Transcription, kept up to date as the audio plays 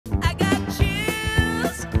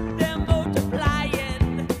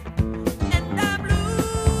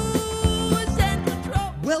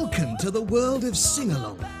to the world of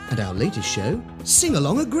Singalonga and our latest show,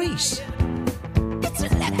 Singalonga Greece.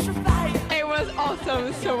 It was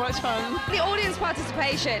awesome, so much fun. The audience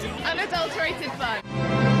participation, Unadulterated fun.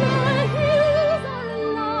 The hills are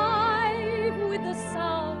alive with the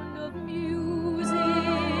sound of music.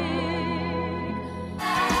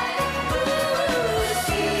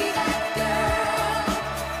 See that girl,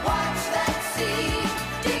 watch that scene,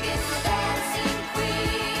 digging the dancing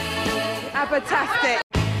queen. Abatastic.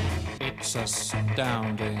 It's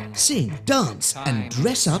astounding. Sing, dance and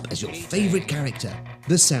dress up as your favourite character.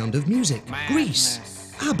 The Sound of Music,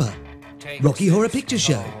 Greece, ABBA, Rocky Horror Picture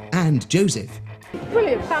Show and Joseph.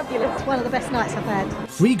 Brilliant, fabulous. One of the best nights I've had.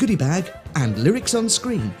 Free goodie bag and lyrics on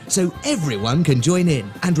screen so everyone can join in.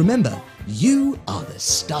 And remember, you are the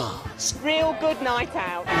stars. Real good night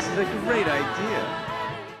out. This is a great idea.